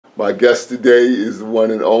My guest today is the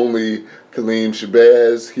one and only Kaleem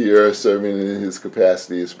Shabazz, here serving in his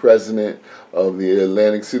capacity as president of the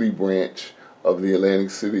Atlantic City branch of the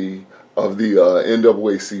NAACP,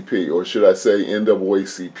 or should I say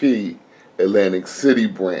NAACP Atlantic City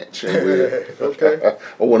branch. And okay.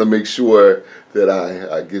 I want to make sure that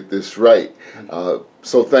I get this right.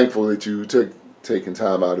 So thankful that you took taking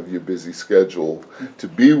time out of your busy schedule to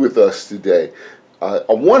be with us today. I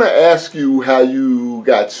want to ask you how you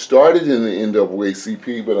got started in the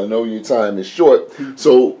NAACP, but I know your time is short.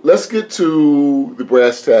 So let's get to the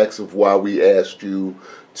brass tacks of why we asked you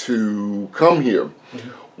to come here.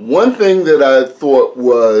 One thing that I thought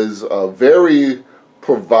was very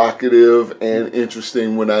provocative and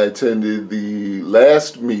interesting when I attended the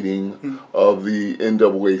last meeting of the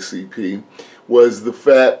NAACP was the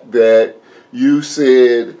fact that you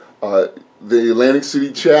said the Atlantic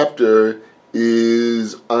City chapter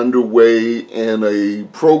is underway in a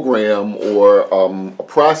program or a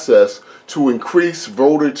process to increase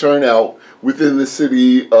voter turnout within the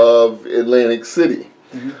city of Atlantic City.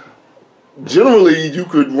 Generally, you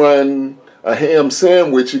could run a ham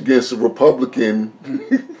sandwich against a Republican,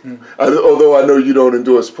 although I know you don't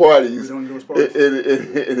endorse parties, in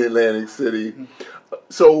Atlantic City.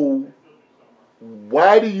 So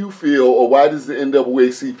why do you feel, or why does the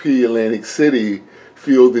NAACP Atlantic City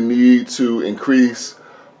feel the need to increase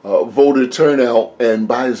voter turnout and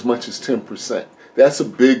by as much as 10%? That's a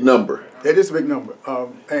big number. That is a big number,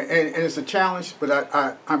 and it's a challenge, but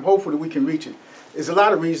I'm hopeful that we can reach it. There's a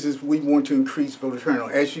lot of reasons we want to increase voter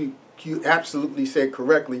turnout. As you absolutely said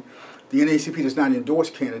correctly, the NAACP does not endorse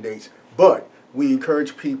candidates, but we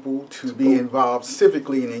encourage people to be involved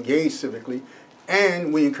civically and engage civically,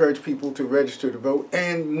 and we encourage people to register to vote,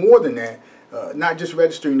 and more than that, not just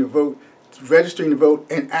registering to vote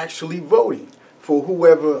and actually voting for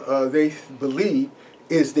whoever they believe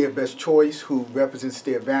is their best choice, who represents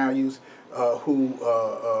their values, who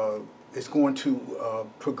is going to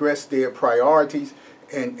progress their priorities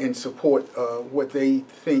and support what they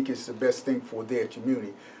think is the best thing for their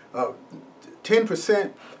community.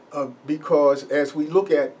 10%, because as we look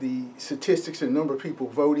at the statistics and number of people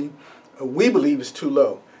voting, we believe is too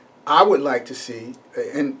low. I would like to see,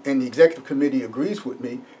 and the executive committee agrees with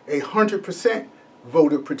me, 100%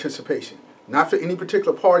 voter participation. Not for any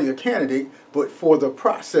particular party or candidate, but for the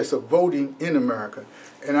process of voting in America.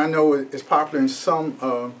 And I know it's popular in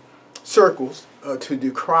some circles to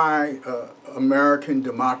decry American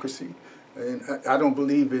democracy. And I don't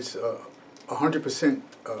believe it's 100%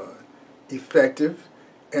 effective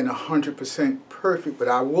and 100% perfect. But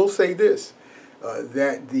I will say this,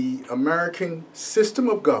 that the American system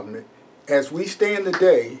of government, as we stand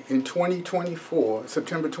today in 2024,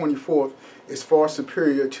 September 24th, is far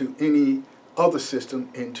superior to any other system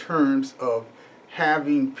in terms of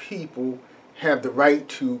having people have the right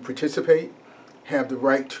to participate, have the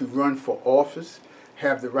right to run for office,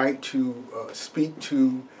 have the right to speak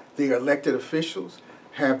to their elected officials,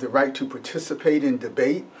 have the right to participate in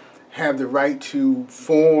debate, have the right to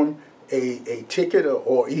form a ticket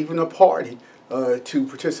or even a party to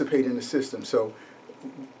participate in the system. So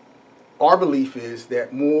our belief is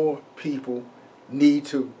that more people need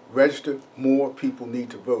to register, more people need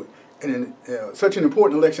to vote. And in such an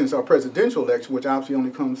important election as our presidential election, which obviously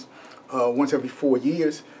only comes once every 4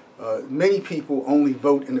 years, many people only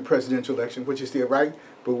vote in the presidential election, which is their right,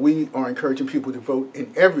 but we are encouraging people to vote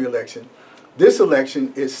in every election. This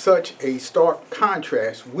election is such a stark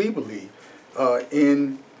contrast, we believe,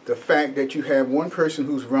 in the fact that you have one person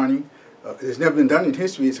who's running, it's never been done in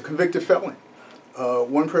history, it's a convicted felon.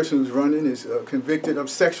 One person who's running is convicted of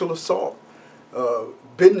sexual assault,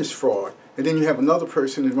 business fraud, and then you have another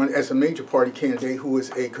person who's running as a major party candidate who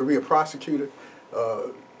is a career prosecutor,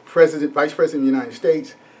 vice president of the United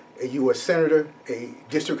States, a U.S. senator, a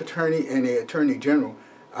district attorney, and an attorney general.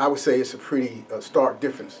 I would say it's a pretty stark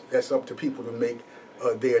difference. That's up to people to make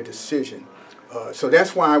their decision. So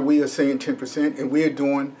that's why we are saying 10%, and we are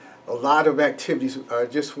doing a lot of activities. I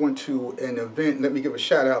just went to an event. Let me give a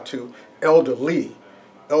shout out to Elder Lee.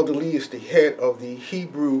 Elder Lee is the head of the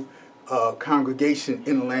Hebrew congregation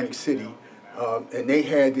in Atlantic City, and they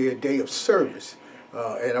had their day of service.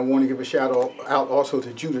 And I want to give a shout out also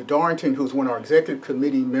to Judah Darrington, who's one of our executive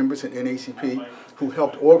committee members in NAACP, who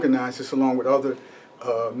helped organize this along with other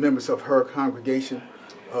members of her congregation.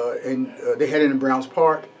 And they had it in Browns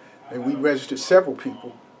Park, and we registered several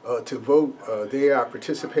people to vote there. I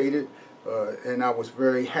participated, and I was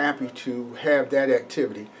very happy to have that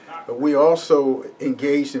activity. We also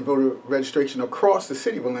engaged in voter registration across the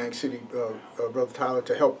city of Atlantic City, Brother Tyler,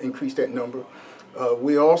 to help increase that number.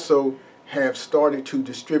 We also have started to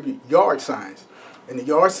distribute yard signs. And the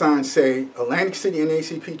yard signs say, Atlantic City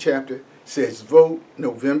NAACP chapter says vote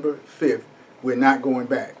November 5th. We're not going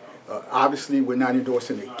back. Obviously, we're not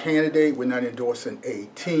endorsing a candidate, we're not endorsing a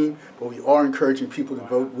team, but we are encouraging people to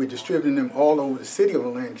vote. We're distributing them all over the city of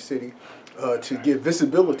Atlantic City to give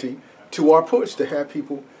visibility to our push to have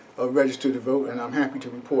people register to vote. And I'm happy to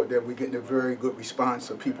report that we're getting a very good response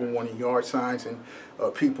of people wanting yard signs and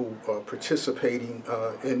people participating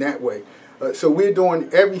in that way. So we're doing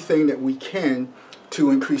everything that we can to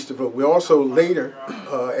increase the vote. We also later,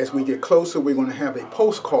 as we get closer, we're going to have a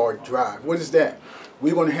postcard drive. What is that?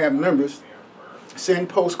 We're going to have members send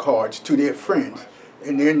postcards to their friends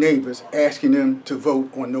and their neighbors asking them to vote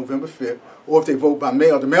on November 5th, or if they vote by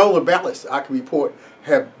mail. The mail ballots, I can report,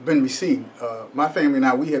 have been received. My family and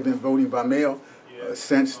I, we have been voting by mail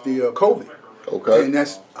since the COVID. Okay. And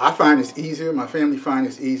I find it's easier. My family finds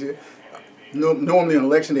it's easier. Normally on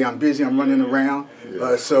election day, I'm busy, I'm running around.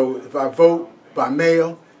 Yeah. So if I vote by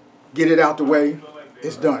mail, get it out the way,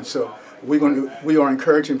 it's done. So we are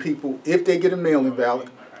encouraging people, if they get a mail-in ballot,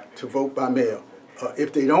 to vote by mail.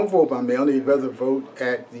 If they don't vote by mail, they'd rather vote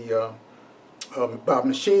at the by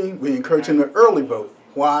machine. We encourage them to early vote.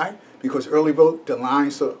 Why? Because early vote, the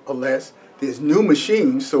lines are less. There's new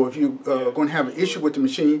machines, so if you're going to have an issue with the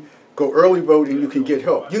machine, go early vote and you can get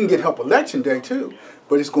help. You can get help election day too,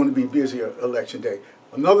 but it's going to be busier election day.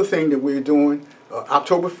 Another thing that we're doing,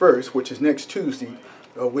 October 1st, which is next Tuesday,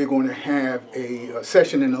 we're going to have a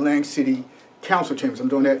session in the Atlantic City Council chambers. I'm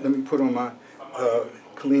doing that. Let me put on my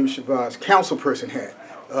Kaleem Shabazz council person hat.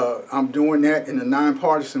 I'm doing that in a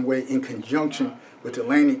nonpartisan way in conjunction with the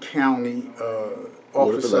Atlantic County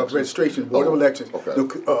Office of Registration, Board of Elections,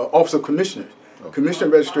 the Office of Commissioners, Commissioner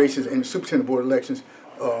of Registrations, and the Superintendent of Board of Elections,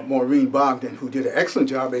 Maureen Bogdan, who did an excellent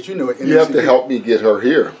job, as you know. You have to help me get her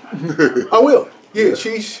here. I will. Yeah,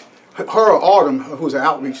 she's her or Autumn, who's an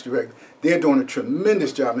outreach director. They're doing a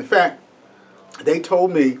tremendous job. In fact, they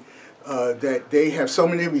told me that they have so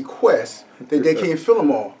many requests that they can't fill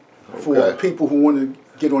them all for people who want to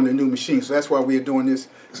get on the new machine. So that's why we're doing this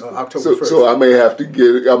October 1st. So I may have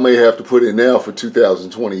to put in now for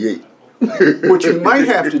 2028. What you might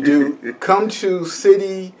have to do, come to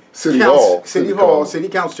City Hall, City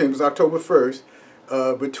Council Chambers, October 1st,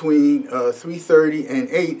 between 3:30 and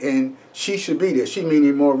 8, and she should be there. She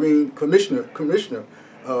meaning Maureen, Commissioner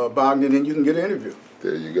Bogdan, and you can get an interview.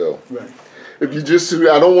 There you go. Right. If you just,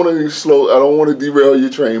 I don't want to derail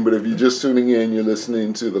your train, but if you're just tuning in, you're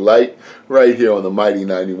listening to The Light right here on the mighty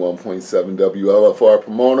 91.7 WLFR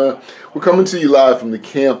Pomona. We're coming to you live from the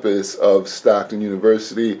campus of Stockton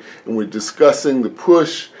University, and we're discussing the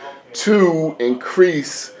push to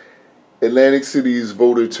increase Atlantic City's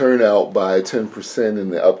voter turnout by 10%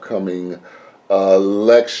 in the upcoming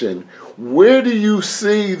election. Where do you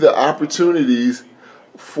see the opportunities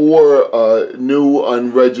for new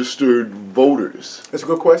unregistered voters? That's a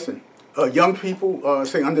good question. Young people,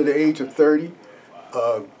 say under the age of 30,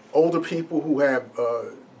 older people who have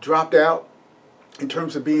dropped out in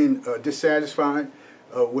terms of being dissatisfied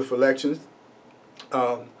with elections.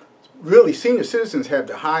 Really, senior citizens have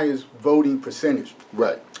the highest voting percentage.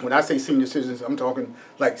 Right. When I say senior citizens, I'm talking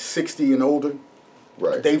like 60 and older.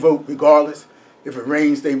 Right. They vote regardless. If it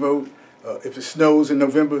rains, they vote. If it snows in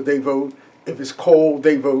November, they vote. If it's cold,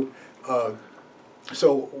 they vote.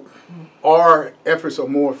 So our efforts are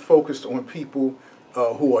more focused on people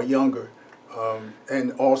who are younger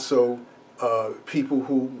and also people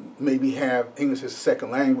who maybe have English as a second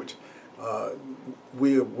language.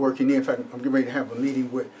 We're working there. In fact, I'm getting ready to have a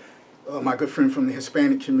meeting with my good friend from the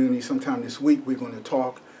Hispanic community sometime this week. We're going to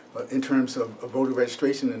talk in terms of voter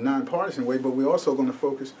registration in a nonpartisan way, but we're also going to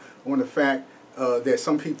focus on the fact that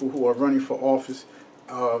some people who are running for office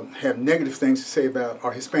have negative things to say about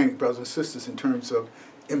our Hispanic brothers and sisters in terms of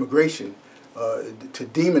immigration, to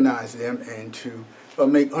demonize them and to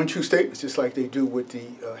make untrue statements just like they do with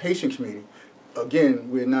the Haitian community. Again,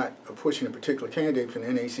 we're not pushing a particular candidate from the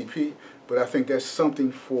NAACP, but I think that's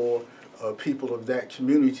something for people of that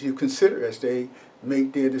community to consider as they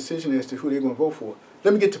make their decision as to who they're going to vote for.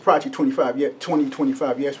 Let me get to Project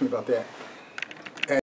 2025. You asked me about that.